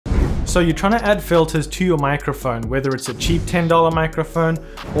So you're trying to add filters to your microphone, whether it's a cheap $10 microphone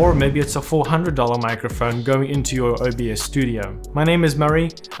or maybe it's a $400 microphone going into your OBS Studio. My name is Murray.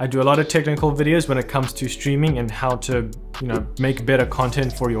 I do a lot of technical videos when it comes to streaming and how to, make better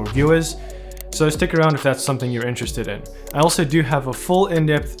content for your viewers. So stick around if that's something you're interested in. I also do have a full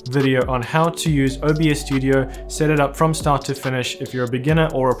in-depth video on how to use OBS Studio, set it up from start to finish. If you're a beginner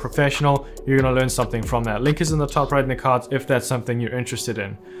or a professional, you're gonna learn something from that. Link is in the top right in the cards if that's something you're interested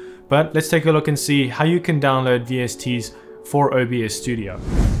in. But let's take a look and see how you can download VSTs for OBS Studio.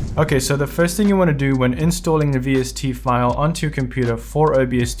 Okay, so the first thing you want to do when installing the VST file onto your computer for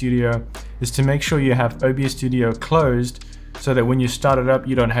OBS Studio is to make sure you have OBS Studio closed so that when you start it up,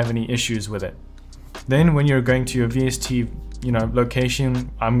 you don't have any issues with it. Then when you're going to your VST location,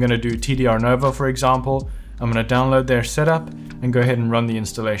 I'm going to do TDR Nova, for example. I'm going to download their setup and go ahead and run the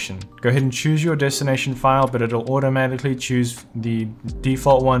installation. Go ahead and choose your destination file, but it'll automatically choose the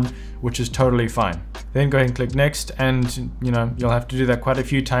default one, which is totally fine. Then go ahead and click next, and you'll have to do that quite a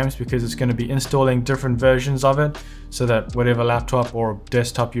few times because it's going to be installing different versions of it so that whatever laptop or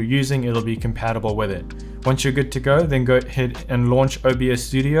desktop you're using, it'll be compatible with it. Once you're good to go, then go ahead and launch OBS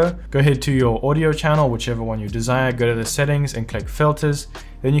Studio. Go ahead to your audio channel, whichever one you desire, go to the settings and click filters.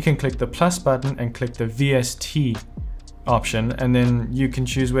 Then you can click the plus button and click the VST option, and then you can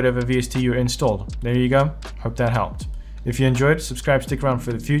choose whatever VST you installed. There you go. Hope that helped. If you enjoyed, subscribe, stick around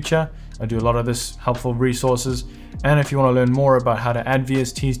for the future. I do a lot of this helpful resources. And if you want to learn more about how to add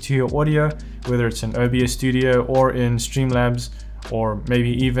VSTs to your audio, whether it's in OBS Studio or in Streamlabs, or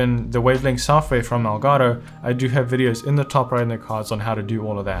maybe even the Wavelength software from Elgato, I do have videos in the top right in the cards on how to do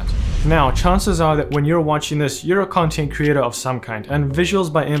all of that. Now, chances are that when you're watching this, you're a content creator of some kind, and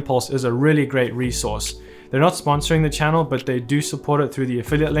Visuals by Impulse is a really great resource. They're not sponsoring the channel, but they do support it through the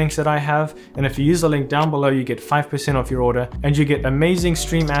affiliate links that I have. And if you use the link down below, you get 5% off your order, and you get amazing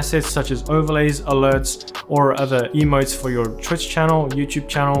stream assets such as overlays, alerts, or other emotes for your Twitch channel, YouTube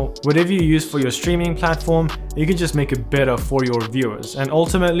channel, whatever you use for your streaming platform. You can just make it better for your viewers. And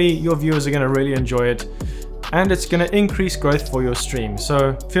ultimately, your viewers are gonna really enjoy it, and it's gonna increase growth for your stream.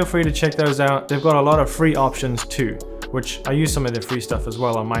 So feel free to check those out. They've got a lot of free options too, which I use some of the free stuff as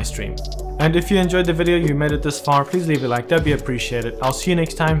well on my stream. And if you enjoyed the video, you made it this far, please leave a like, that'd be appreciated. I'll see you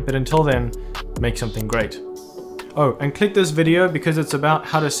next time, but until then, make something great. Oh, and click this video because it's about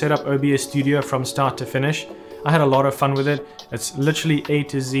how to set up OBS Studio from start to finish. I had a lot of fun with it. It's literally A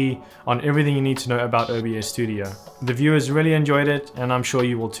to Z on everything you need to know about OBS Studio. The viewers really enjoyed it, and I'm sure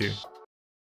you will too.